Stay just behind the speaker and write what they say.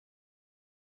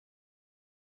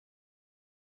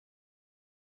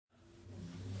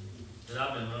Because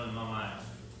I've been running my mouth.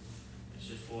 It's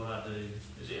just what I do.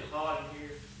 Is it hot in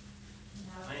here?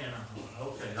 No. Man, I'm hot.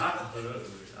 Okay, I can put up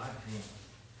with it. I can.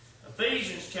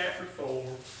 Ephesians chapter 4.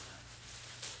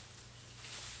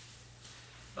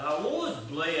 But I was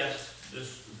blessed,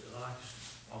 just like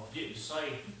I was getting to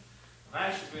say,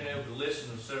 I've actually been able to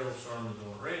listen to several sermons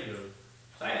on the radio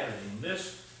Saturday, and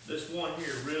this one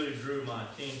here really drew my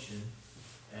attention,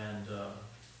 and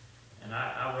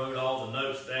I wrote all the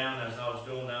notes down as I was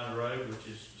going down the road, which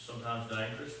is sometimes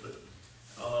dangerous, but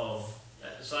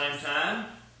at the same time,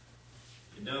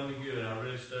 it done me good. I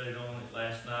really studied on it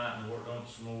last night and worked on it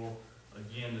some more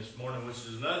again this morning, which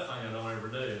is another thing I don't ever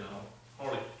do. I don't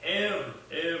hardly ever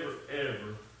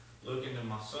look into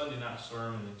my Sunday night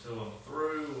sermon until I'm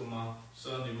through with my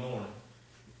Sunday morning.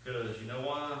 Because you know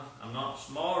why? I'm not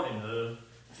smart enough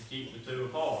to keep the two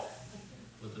apart.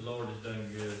 But the Lord has done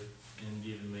good in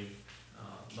giving me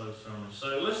both sermons.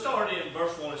 So let's start in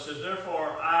verse 1. It says,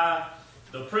 "Therefore I,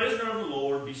 the prisoner of the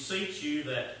Lord, beseech you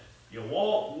that you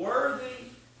walk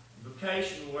worthy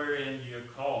vocation wherein you are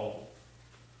called,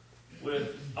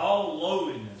 with all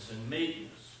lowliness and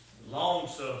meekness,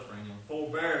 long-suffering and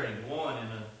forbearing one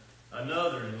and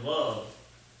another in love."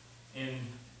 And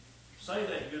say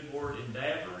that good word,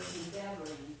 endeavoring.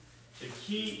 Endeavoring. To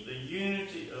keep the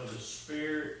unity of the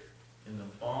Spirit in the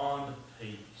bond of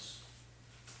peace.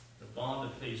 The bond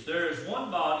of peace. There is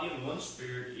one body and one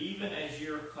Spirit, even as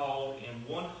you are called in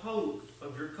one hope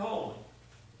of your calling.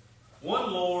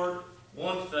 One Lord,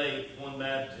 one faith, one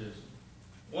baptism.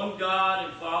 One God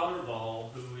and Father of all,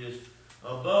 who is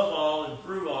above all and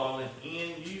through all and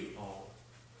in you all.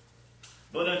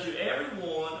 But unto every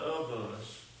one of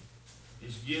us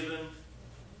is given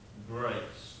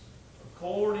grace,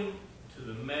 according to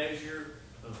the measure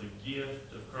of the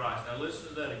gift of Christ. Now listen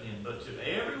to that again. But to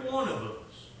every one of us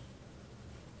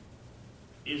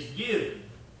is given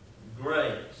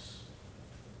grace,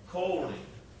 according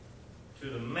to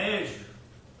the measure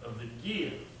of the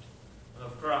gift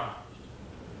of Christ.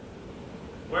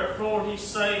 Wherefore he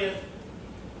saith,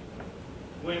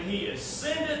 when he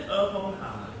ascended up on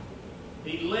high,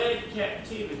 he led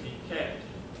captivity captive,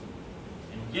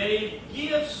 and gave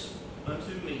gifts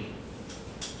unto men.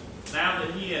 Now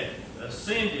that he had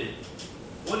ascended,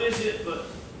 what is it but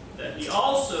that he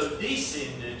also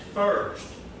descended first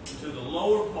to the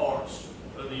lower parts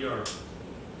of the earth?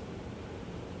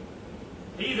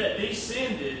 He that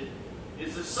descended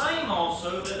is the same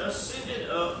also that ascended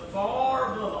up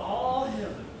far above all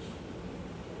heavens,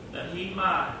 that he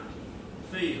might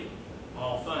fill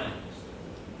all things.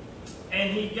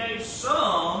 And he gave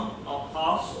some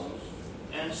apostles,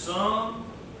 and some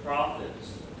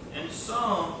prophets, and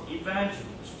some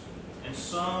evangelists, and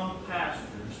some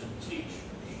pastors and teachers,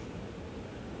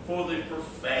 for the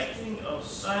perfecting of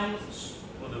saints,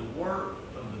 for the work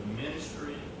of the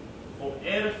ministry, for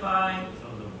edifying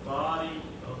of the body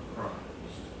of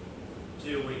Christ,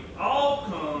 till we all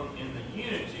come in the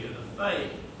unity of the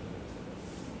faith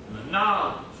and the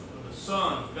knowledge of the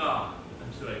Son of God,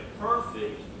 unto a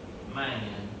perfect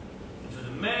man, into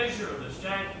the measure of the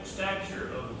stature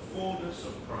of the fullness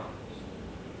of Christ,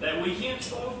 that we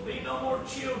henceforth be no more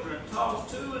children,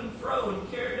 tossed to and fro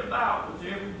and carried about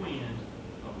with every wind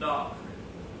of doctrine,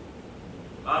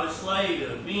 by the sleight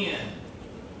of men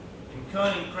and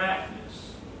cunning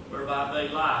craftiness, whereby they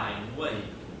lie in wait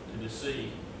to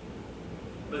deceive.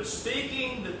 But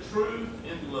speaking the truth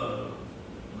in love,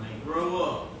 may grow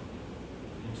up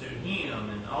into him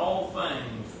in all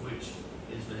things which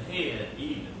is the head,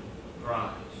 even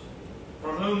Christ,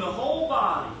 from whom the whole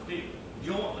body fit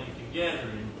jointly together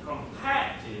and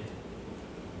compacted,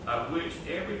 by which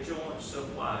every joint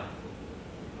supplied,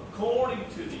 according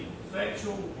to the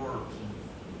effectual working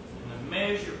in the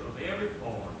measure of every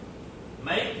part,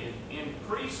 maketh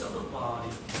increase of the body,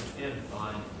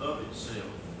 edifying of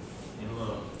itself in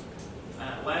love. And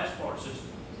that last part says,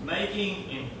 making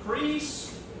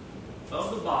increase of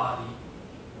the body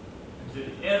into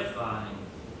the edifying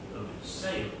of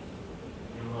itself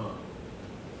in love.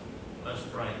 Let's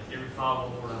pray. Dear Father,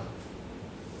 Lord,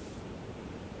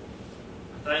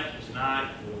 I thank you tonight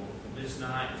for this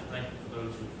night. I thank you for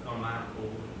those who've come out,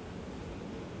 Lord.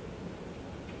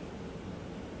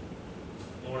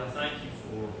 Lord, I thank you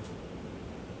for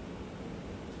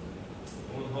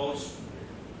Lord, the Holy Spirit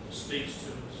that speaks to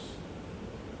us.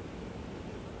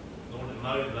 Lord, it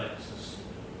motivates us,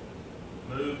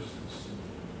 moves us, and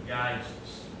guides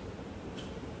us.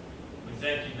 We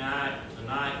thank you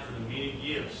tonight for the many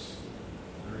gifts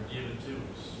that are given to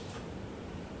us,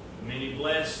 the many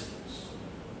blessings,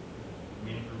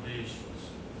 many provisions.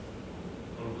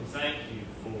 Lord, we thank you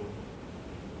for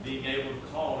being able to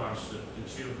call ourselves the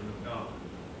children of God.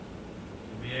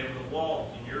 to be able to walk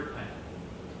in your path,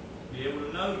 to be able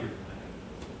to know your path.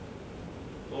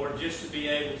 Lord, just to be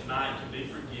able tonight to be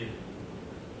forgiven.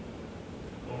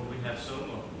 Lord, we have so much.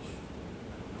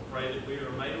 I pray that we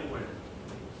are made aware,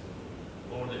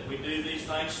 Lord, that we do these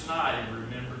things tonight in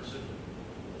remembrance of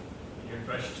you. In your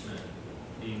precious name,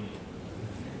 amen.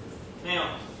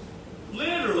 Now,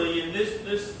 literally in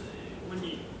this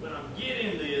when I'm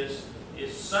getting this,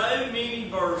 it's so many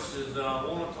verses that I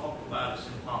want to talk about, it's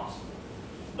impossible.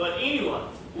 But anyway,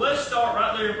 let's start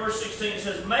right there in verse 16. It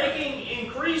says, making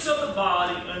increase of the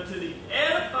body unto the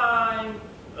edifying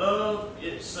of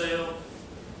itself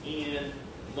in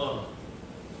love.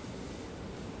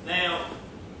 Now,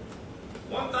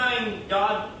 one thing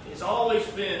God has always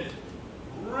been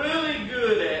really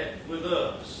good at with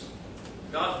us,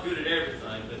 God's good at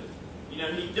everything, but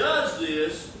He does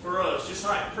this for us, just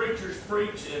like preachers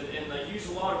preach, and they use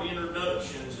a lot of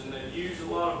introductions, and they use a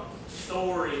lot of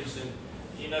stories, and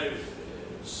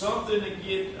something to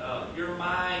get your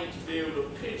mind to be able to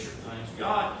picture things.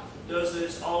 God does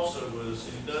this also with us,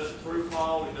 and He does it through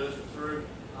Paul, He does it through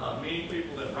many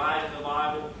people that write in the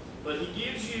Bible, but He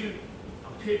gives you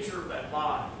a picture of that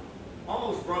body,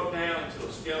 almost broke down into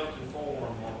a skeleton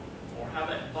form, or how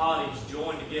that body is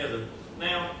joined together.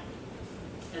 Now,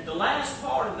 at the last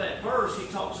part of that verse, he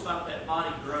talks about that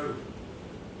body growing.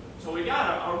 So we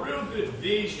got a real good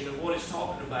vision of what he's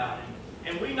talking about.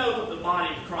 And we know what the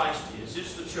body of Christ is.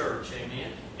 It's the church,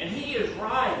 amen. And he is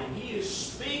writing, he is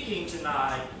speaking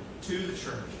tonight to the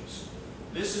churches.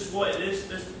 This is what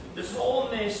this whole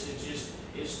message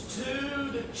is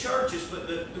to the churches. But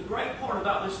the great part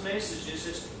about this message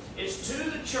is it's to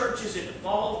the churches, and it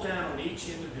falls down on each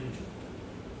individual.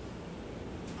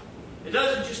 It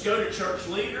doesn't just go to church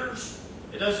leaders.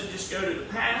 It doesn't just go to the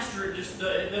pastor. It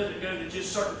doesn't go to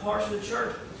just certain parts of the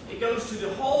church. It goes to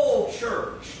the whole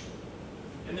church.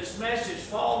 And this message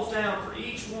falls down for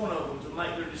each one of them to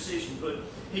make their decision. But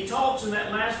he talks in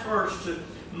that last verse to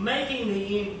making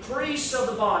the increase of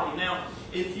the body. Now,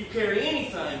 if you care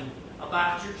anything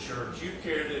about your church, you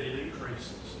care that it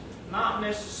increases. Not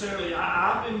necessarily,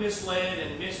 I've been misled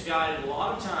and misguided a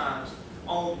lot of times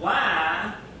on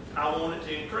why I want it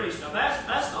to increase. Now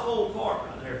that's the whole part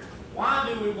right there.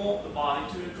 Why do we want the body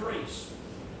to increase?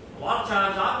 A lot of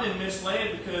times I've been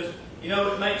misled because,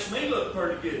 it makes me look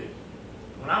pretty good.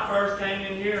 When I first came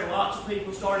in here and lots of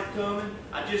people started coming,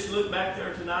 I just looked back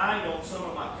there tonight on some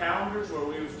of my calendars where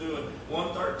we was doing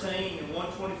 113 and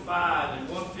 125 and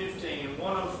 115 and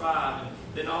 105, and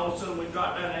then all of a sudden we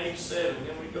dropped down to 87, and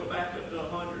then we go back up to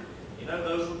 100.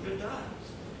 Those were good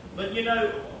times. But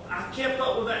I kept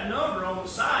up with that number on the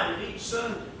side of each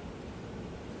Sunday.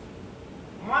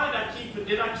 Why did I keep it?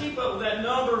 Did I keep up with that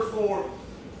number for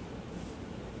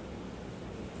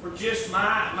just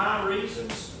my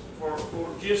reasons, for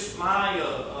just my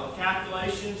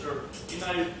calculations, or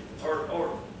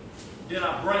or did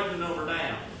I break the number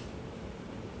down?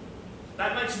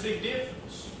 That makes a big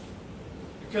difference,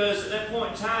 because at that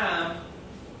point in time,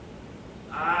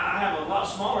 I have a lot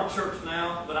smaller church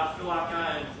now, but I feel like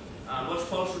I am much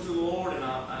closer to the Lord, and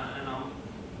I'm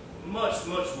much,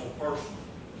 much more personal.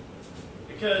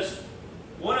 Because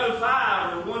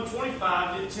 105 or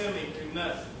 125 didn't tell me to do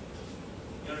nothing.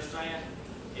 You understand?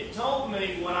 It told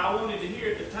me what I wanted to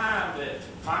hear at the time, that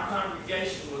my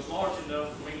congregation was large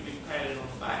enough for me to be patted on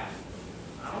the back.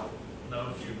 I don't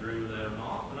know if you agree with that or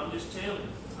not, but I'm just telling you.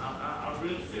 I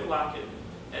really feel like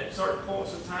at certain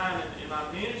points in time in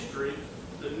my ministry,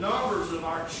 the numbers of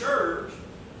our church,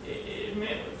 it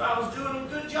meant if I was doing a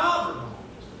good job or not.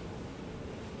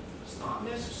 It's not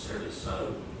necessarily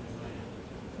so.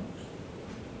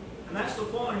 And that's the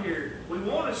point here. We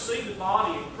want to see the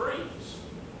body increase.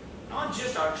 Not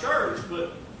just our church,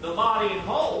 but the body in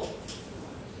whole.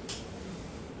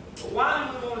 But why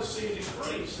do we want to see it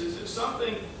increase? Is it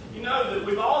something, that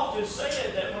we've often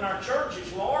said that when our church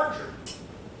is larger,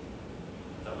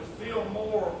 that we feel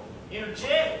more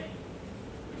energetic,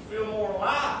 we feel more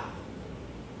alive.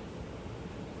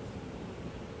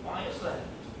 Why is that?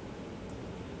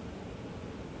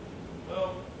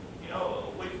 Well,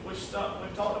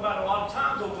 we've talked about it a lot of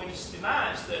times on Wednesday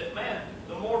nights that, man,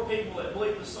 the more people that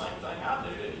believe the same thing I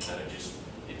do,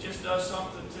 it just does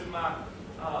something to my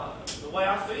the way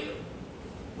I feel.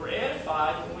 We're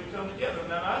edified when we come together.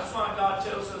 Now that's why God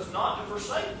tells us not to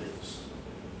forsake this.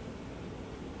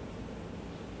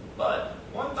 But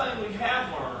one thing we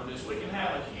have learned is we can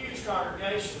have a huge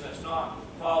congregation that's not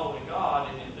following God,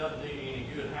 and it doesn't do you any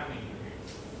good. How many are here?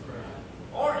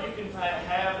 Right. Or you can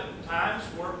have at times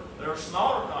where there are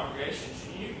smaller congregations,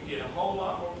 and you can get a whole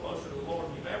lot more closer to the Lord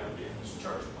than you've ever been as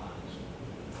church wise.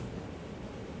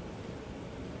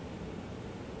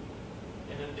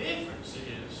 And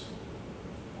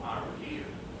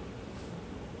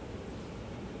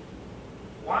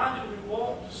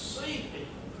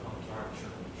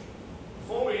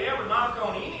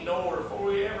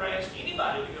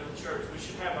church, we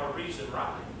should have our reason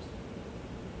right.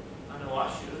 I know I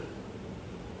should.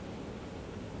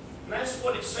 And that's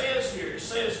what it says here. It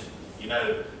says,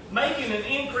 making an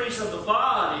increase of the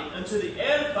body unto the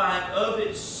edifying of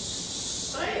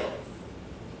itself.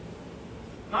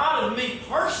 Not of me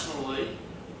personally,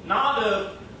 not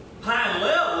of Pine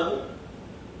Level,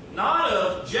 not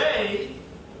of Jay.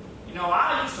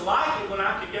 I used to like it when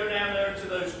I could go down there to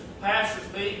those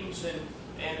pastors' meetings, and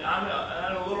I'm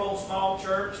at a little old small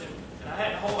church, and I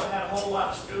had a whole lot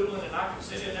of schooling, and I could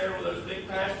sit in there with those big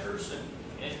pastors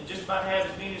and just about have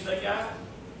as many as they got.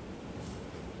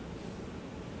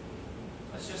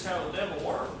 That's just how the devil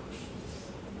works.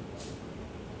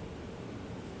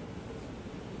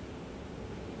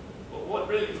 But what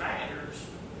really matters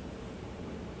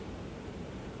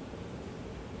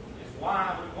is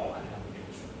why we want to have a good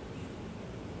church.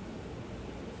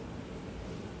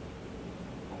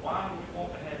 Or why do we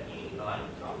want to have anybody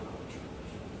come to our church?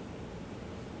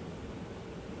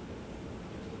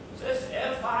 It says to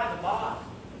edify the body.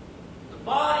 The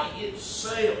body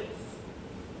itself.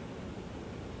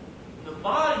 The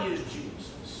body is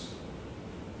Jesus.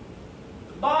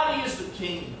 The body is the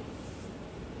kingdom.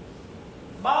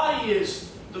 The body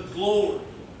is the glory.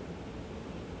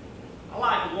 I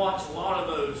like to watch a lot of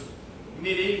those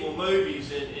medieval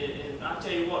movies, and I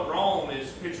tell you what, Rome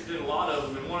is pictured in a lot of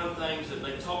them, and one of the things that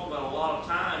they talk about a lot of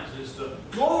times is the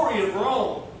glory of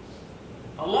Rome.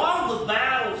 A lot of the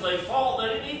battles they fought,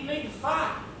 they didn't even need to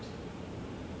fight.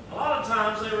 A lot of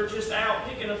times they were just out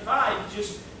picking a fight,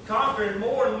 just conquering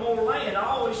more and more land. I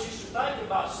always used to think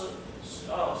about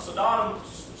Saddam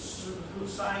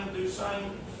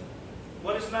Hussein,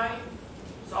 what is his name?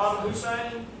 Saddam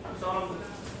Hussein?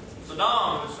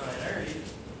 Saddam Hussein, there he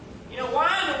is. Why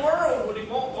in the world would he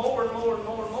want more and more and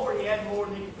more and more? He had more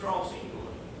than he could cross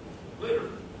England.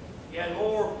 Literally. He had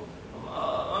more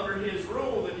under his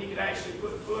rule than he could actually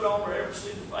put foot on or ever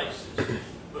see the faces.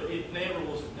 But it never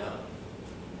was enough.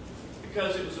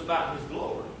 Because it was about his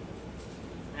glory.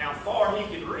 And how far he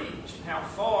could reach. And how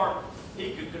far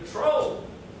he could control.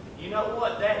 You know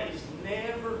what? That is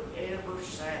never, ever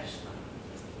satisfying.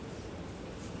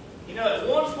 At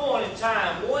one point in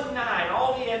time, one night,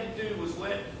 all he had to do was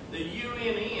let the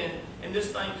UN in, and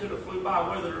this thing could have flew by,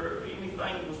 whether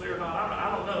anything was there or not.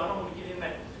 I don't know. I don't want to get in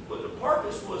that. But the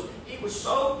purpose was, he was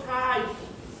so prideful.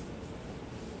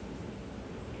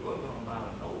 He wasn't going to buy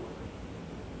it over.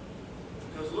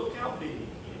 Because look how big he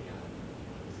had got.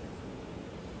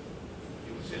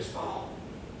 It was his fault.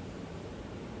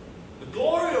 The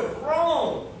glory of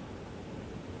Rome.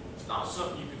 It's not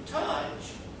something you could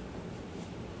touch.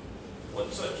 It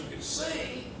wasn't something you could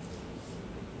see.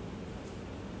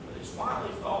 But it's why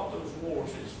they fought those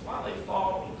wars. It's why they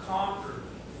fought and conquered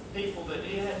people that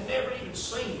they had never even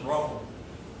seen Rome.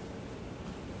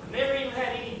 Or never even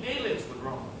had any dealings with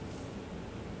Rome.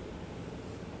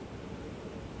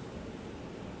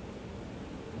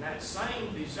 And that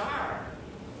same desire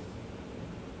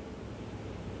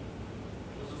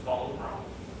was the fall of Rome.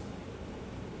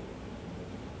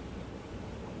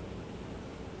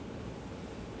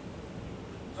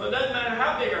 So it doesn't matter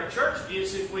how big our church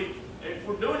gets, if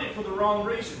we're doing it for the wrong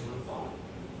reason, we'll fall.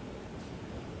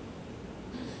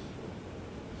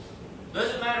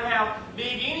 Doesn't matter how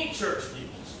big any church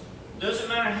gets. Doesn't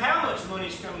matter how much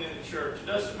money's coming in the church. It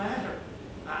doesn't matter.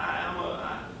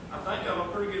 I think I'm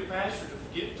a pretty good pastor to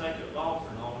forget to take an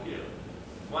offering altogether.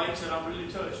 Wade said, I'm really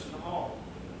touched in the heart.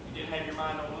 You didn't have your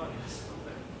mind on money. I said,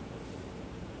 okay.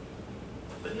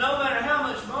 But no matter how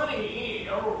much money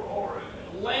or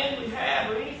land we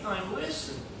have or anything,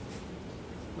 listen,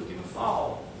 we can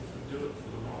fall if we do it for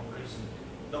the wrong reason.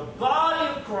 The body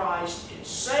of Christ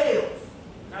itself.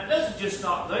 Now it doesn't just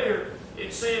stop there.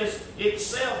 It says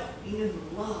itself in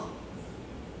love.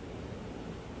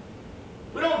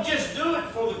 We don't just do it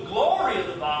for the glory of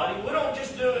the body. We don't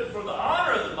just do it for the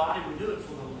honor of the body. We do it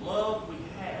for the love we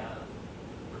have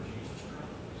for Jesus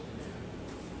Christ.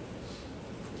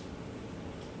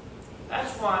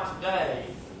 That's why today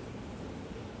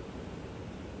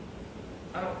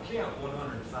I don't count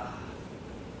 105.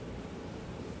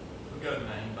 We go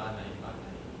name by name by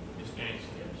name. It's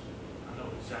Nancy Gibson. I know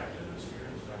exactly who's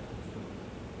here, exactly who's doing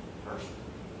it. Person.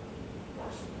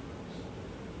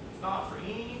 It's not for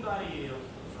anybody else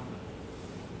but from me.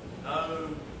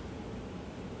 Know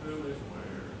who is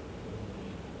where.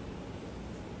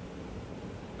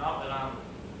 Not that I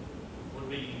would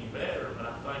be any better, but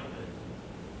I think that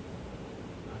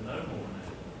I know more than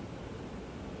that.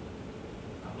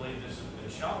 I believe this has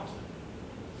been shown to me.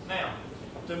 Now,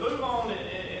 to move on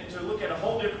and to look at a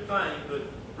whole different thing, but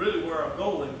really where I'm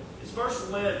going, it's verse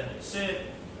 11. It said,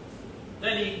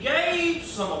 that He gave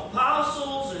some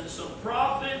apostles and some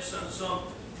prophets and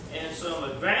some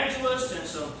evangelists and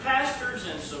some pastors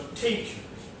and some teachers.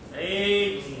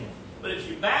 Amen. But if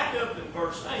you back up in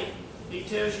verse 8, He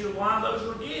tells you why those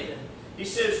were given. He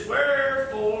says,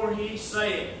 wherefore He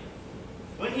said,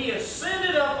 when He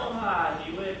ascended up on high,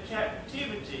 He led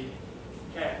captivity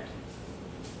captive.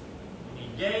 And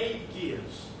He gave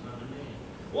gifts unto men.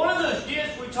 One of those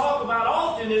gifts we talk about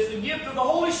often is the gift of the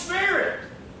Holy Spirit.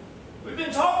 We've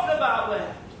been talking about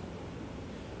that.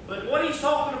 But what He's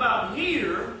talking about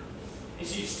here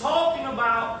is He's talking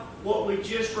about what we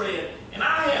just read. And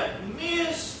I have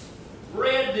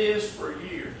misread this for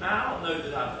years. Now, I don't know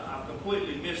that I've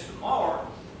completely missed the mark.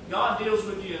 God deals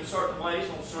with you in certain ways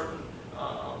on certain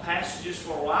passages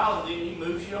for a while, and then He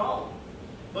moves you on.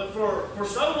 But for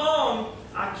so long,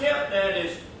 I kept that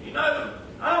as,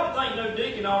 I don't think no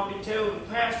deacon ought to be telling the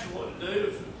pastor what to do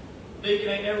if the deacon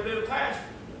ain't never been a pastor.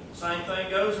 Same thing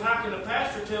goes, how can a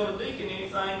pastor tell a deacon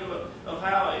anything of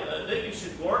how a deacon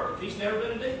should work if he's never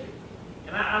been a deacon?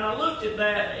 And I looked at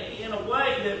that in a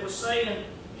way that was saying,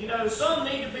 some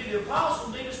need to be the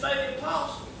apostles, need to stay the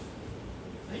apostles.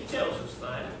 He tells us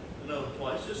that in other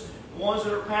places. The ones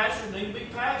that are pastors need to be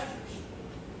pastors.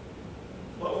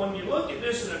 But when you look at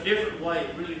this in a different way,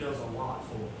 it really does a lot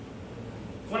for me.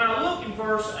 When I look in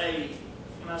verse 8,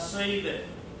 and I see that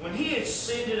when He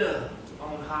ascended up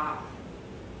on high,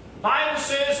 the Bible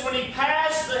says when He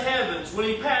passed the heavens, when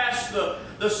He passed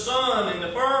the sun and the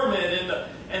firmament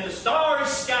and the starry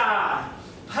sky,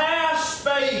 past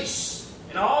space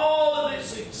and all of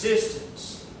its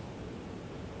existence,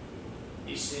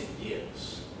 He sent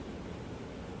gifts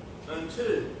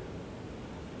unto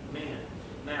men.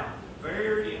 Now,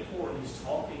 very important, He's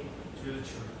talking to the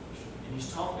church. And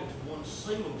He's talking to one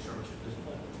single church at this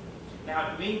point.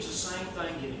 Now, it means the same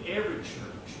thing in every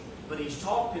church. But He's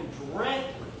talking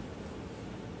directly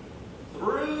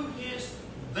through His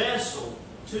vessel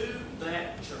to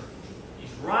that church.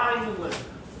 He's writing the letter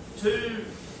to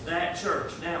that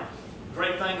church. Now, the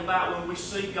great thing about when we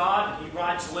see God and He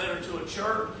writes a letter to a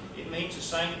church, it means the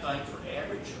same thing for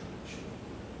every church.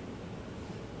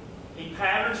 He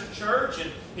patterns a church and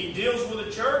He deals with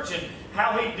a church, and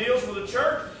how He deals with a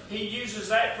church, He uses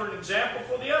that for an example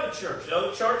for the other church. The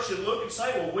other church should look and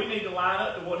say, well, we need to line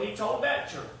up to what He told that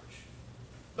church.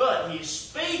 But He's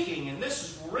speaking, and this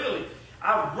is really,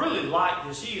 I really like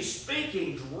this. He is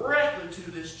speaking directly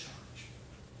to this church.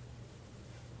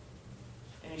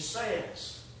 And He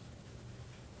says,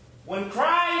 when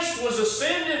Christ was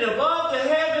ascended above the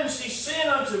heavens, He sent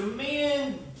unto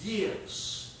men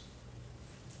gifts.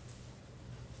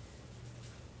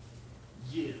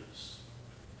 Gifts.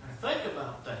 And I think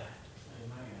about that.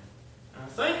 Amen. And I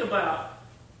think about,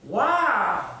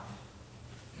 wow,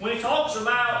 when He talks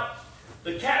about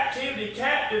the captivity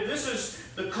captive, this is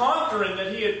the conquering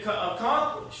that He had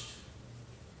accomplished.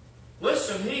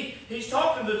 Listen, He's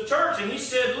talking to the church and He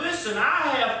said, listen, I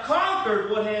have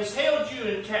conquered what has held you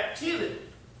in captivity.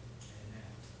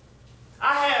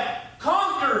 I have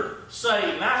conquered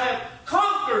Satan. I have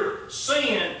conquered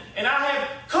sin. And I have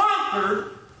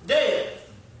conquered death.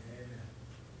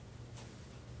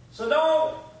 So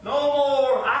no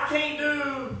more, I can't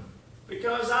do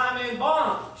because I'm in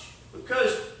bondage.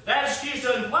 Because that excuse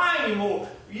doesn't apply anymore.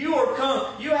 You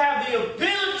have the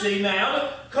ability now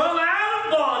to come out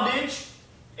of bondage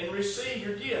and receive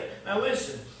your gift. Now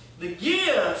listen, the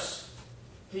gifts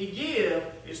He gives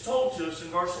is told to us in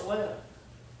verse 11.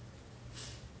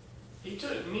 He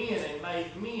took men and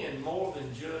made men more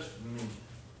than just men.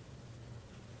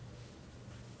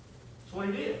 That's what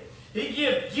He did. He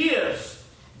gave gifts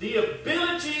the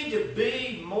ability to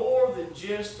be more than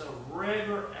just a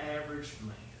regular average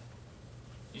man.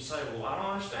 You say, well, I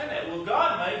don't understand that. Well,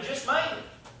 God made just man.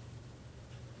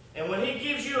 And when He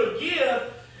gives you a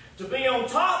gift to be on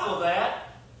top of that,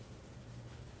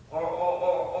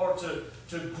 or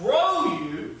to grow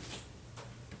you,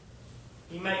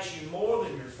 He makes you more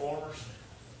than your former self.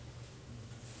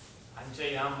 I can tell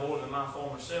you I'm more than my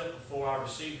former self before I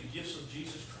received the gifts of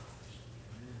Jesus Christ.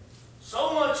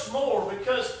 So much more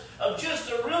because of just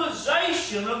the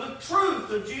realization of the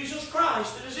truth of Jesus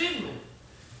Christ that is in me.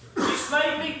 It's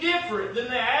made me different than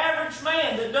the average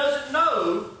man that doesn't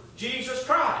know Jesus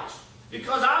Christ.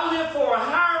 Because I live for a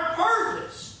higher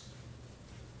purpose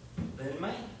than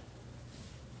man.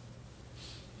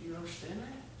 Do you understand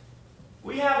that?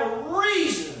 We have a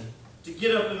reason to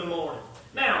get up in the morning.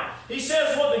 Now, He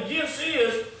says what the gifts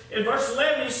is. In verse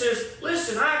 11 He says,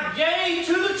 listen, I gave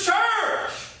to the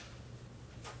church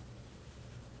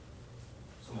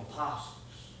some apostles.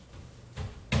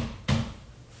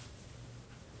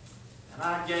 And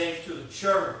I gave to the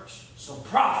church some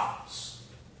prophets.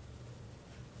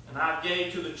 and I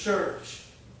gave to the church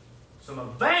some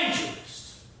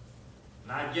evangelists,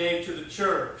 and I gave to the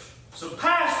church some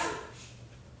pastors,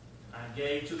 and I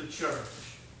gave to the church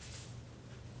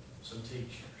some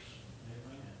teachers.